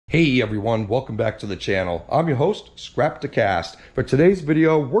Hey everyone, welcome back to the channel. I'm your host, Scrap to Cast. For today's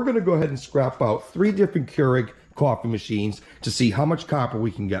video, we're going to go ahead and scrap out 3 different Keurig coffee machines to see how much copper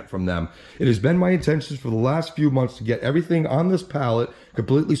we can get from them. It has been my intention for the last few months to get everything on this pallet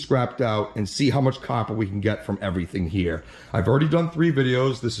completely scrapped out and see how much copper we can get from everything here. I've already done 3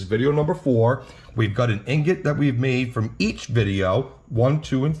 videos. This is video number 4. We've got an ingot that we've made from each video, 1,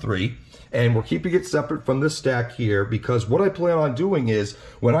 2, and 3. And we're keeping it separate from this stack here because what I plan on doing is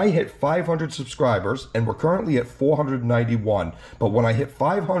when I hit 500 subscribers, and we're currently at 491, but when I hit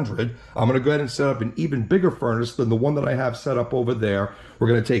 500, I'm going to go ahead and set up an even bigger furnace than the one that I have set up over there. We're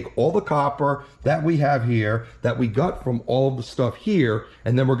going to take all the copper that we have here, that we got from all of the stuff here,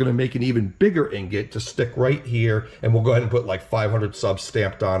 and then we're going to make an even bigger ingot to stick right here, and we'll go ahead and put like 500 subs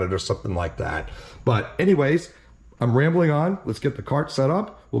stamped on it or something like that. But anyways, I'm rambling on. Let's get the cart set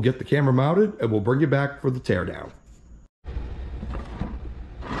up. We'll get the camera mounted and we'll bring you back for the teardown.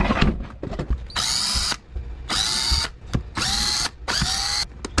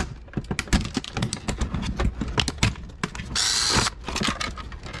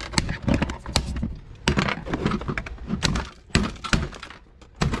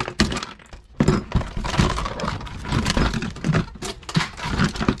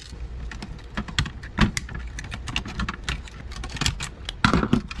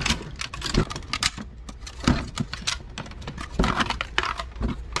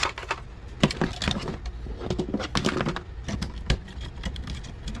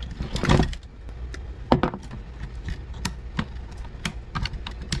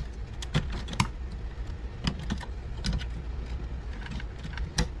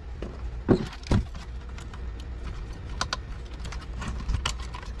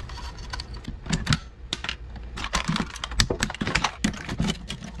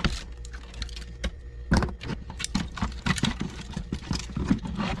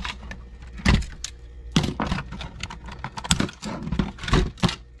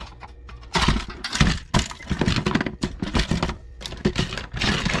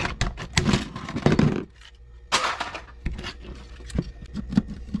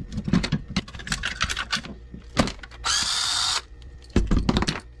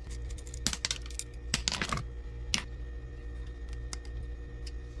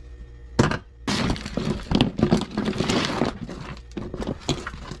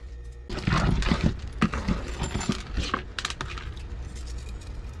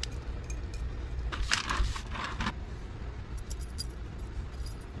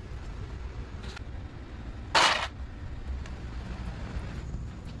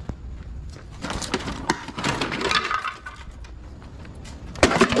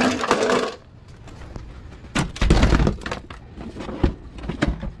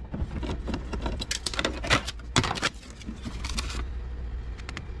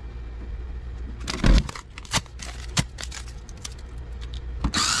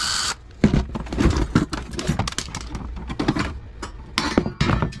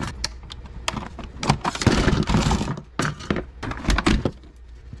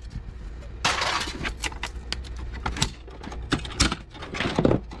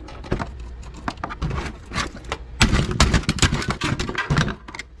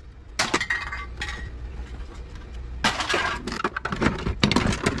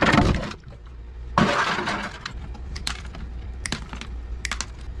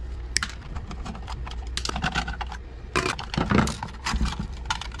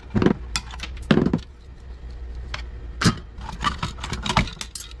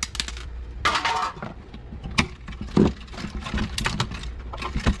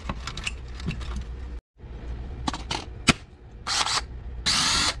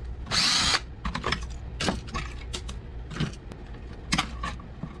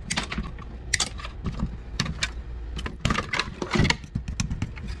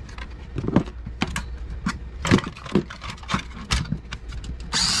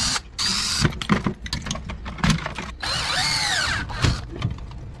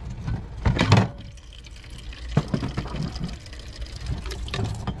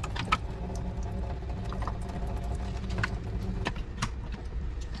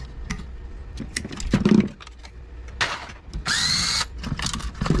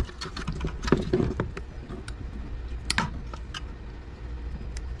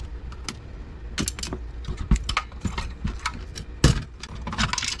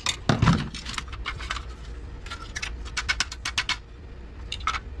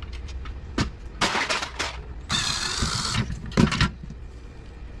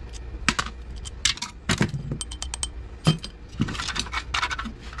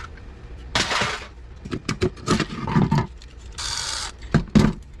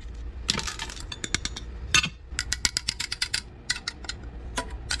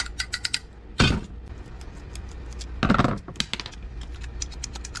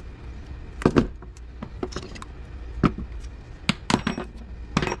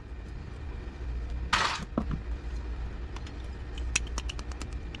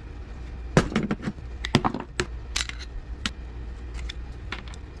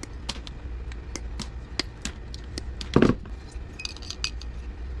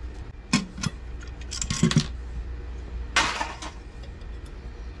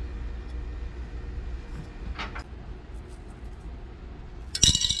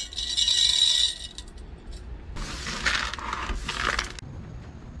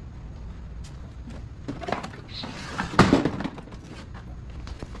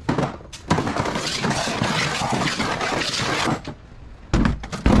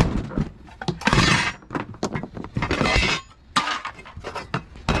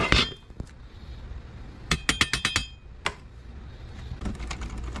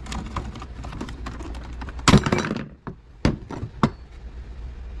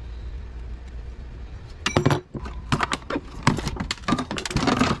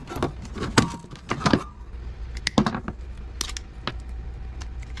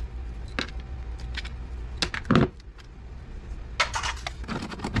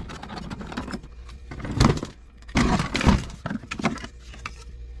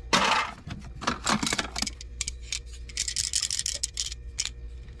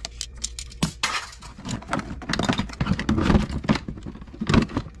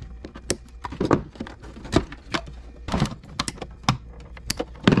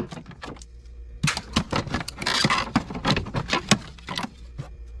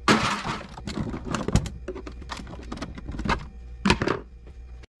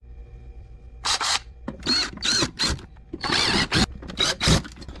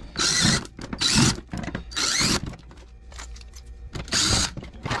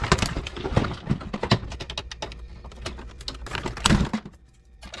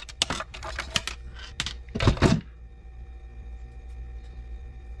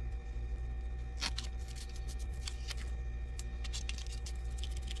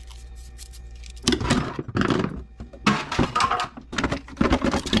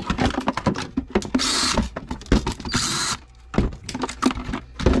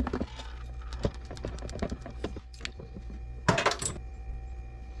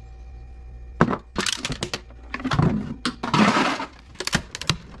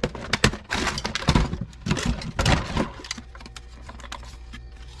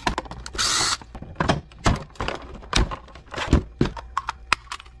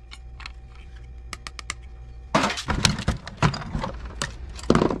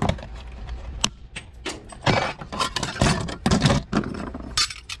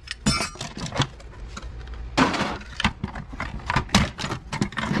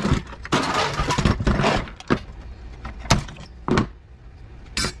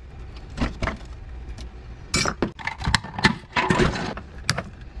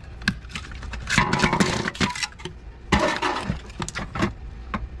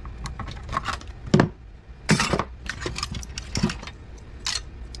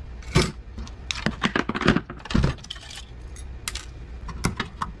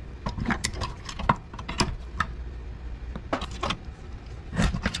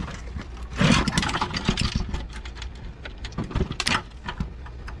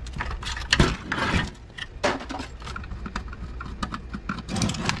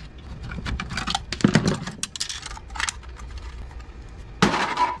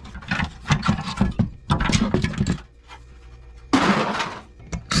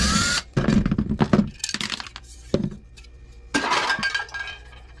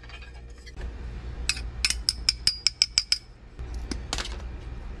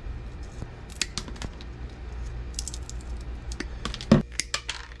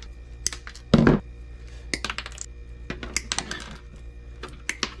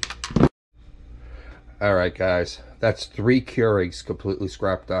 All right, guys, that's 3 Keurigs completely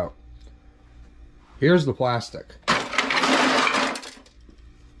scrapped out. Here's the plastic.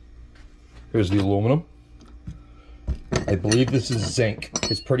 Here's the aluminum. I believe this is zinc.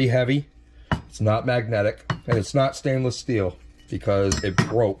 It's pretty heavy. It's not magnetic, and it's not stainless steel because it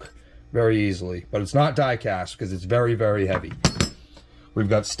broke very easily. But it's not die cast because it's very, very heavy. We've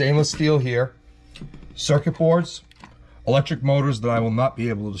got stainless steel here, circuit boards, electric motors that I will not be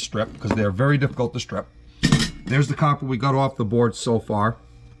able to strip because they're very difficult to strip. There's the copper we got off the board so far.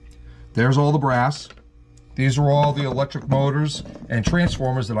 There's all the brass. These are all the electric motors and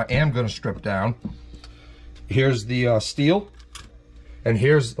transformers that I am going to strip down. Here's the steel, and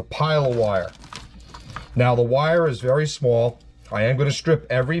here's the pile of wire. Now the wire is very small. I am going to strip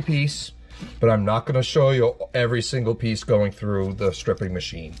every piece, but I'm not going to show you every single piece going through the stripping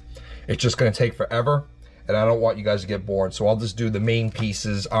machine. It's just going to take forever, and I don't want you guys to get bored, so I'll just do the main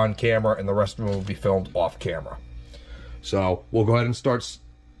pieces on camera, and the rest of them will be filmed off camera. So we'll go ahead and start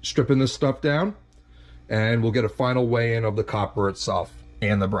stripping this stuff down, and we'll get a final weigh-in of the copper itself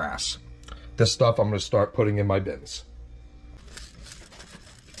and the brass. This stuff I'm going to start putting in my bins.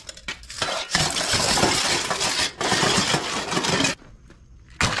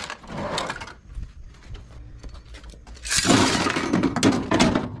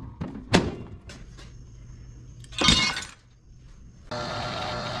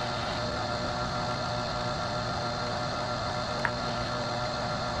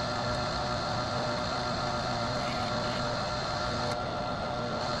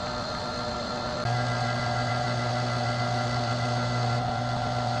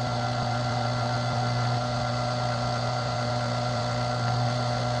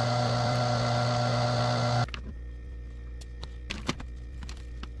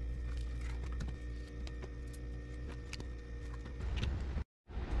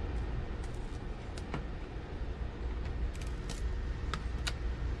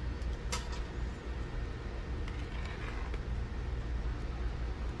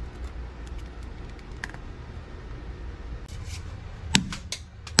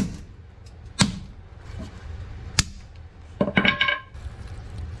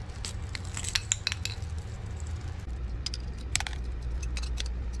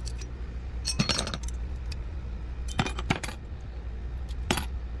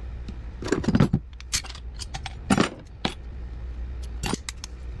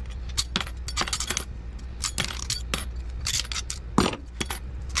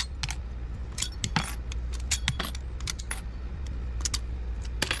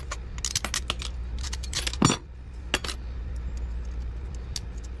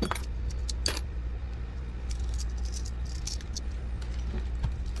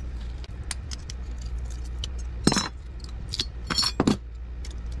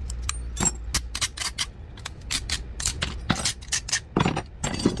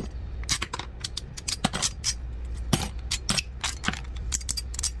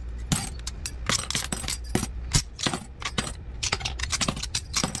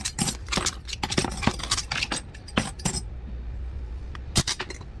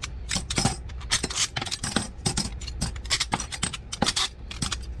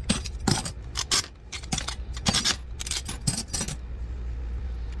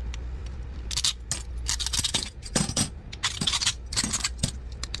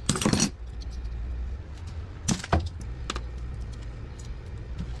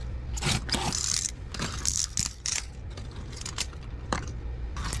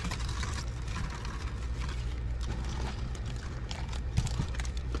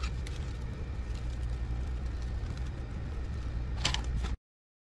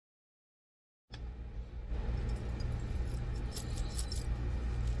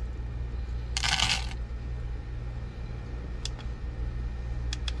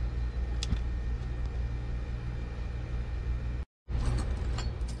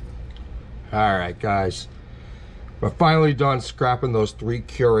 All right, guys, we're finally done scrapping those 3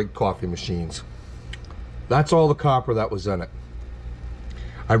 Keurig coffee machines. That's all the copper that was in it.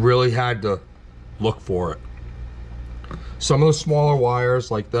 I really had to look for it. Some of the smaller wires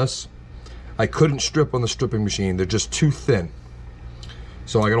like this, I couldn't strip on the stripping machine. They're just too thin.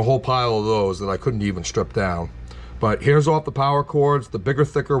 So I got a whole pile of those that I couldn't even strip down. But here's off the power cords, the bigger,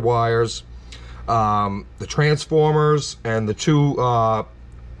 thicker wires, the transformers, and the 2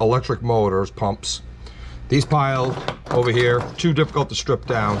 electric motors, pumps. These piled over here, too difficult to strip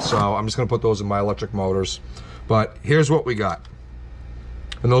down, so I'm just gonna put those in my electric motors. But here's what we got.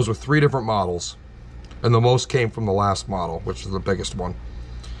 And those were 3 different models. And the most came from the last model, which is the biggest one.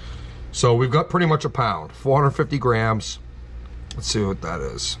 So we've got pretty much a pound, 450 grams. Let's see what that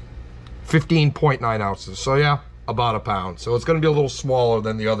is. 15.9 ounces. So yeah, about a pound. So it's going to be a little smaller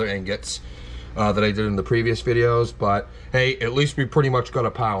than the other ingots that I did in the previous videos, but hey, at least we pretty much got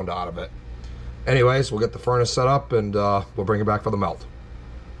a pound out of it. Anyways, we'll get the furnace set up and we'll bring it back for the melt.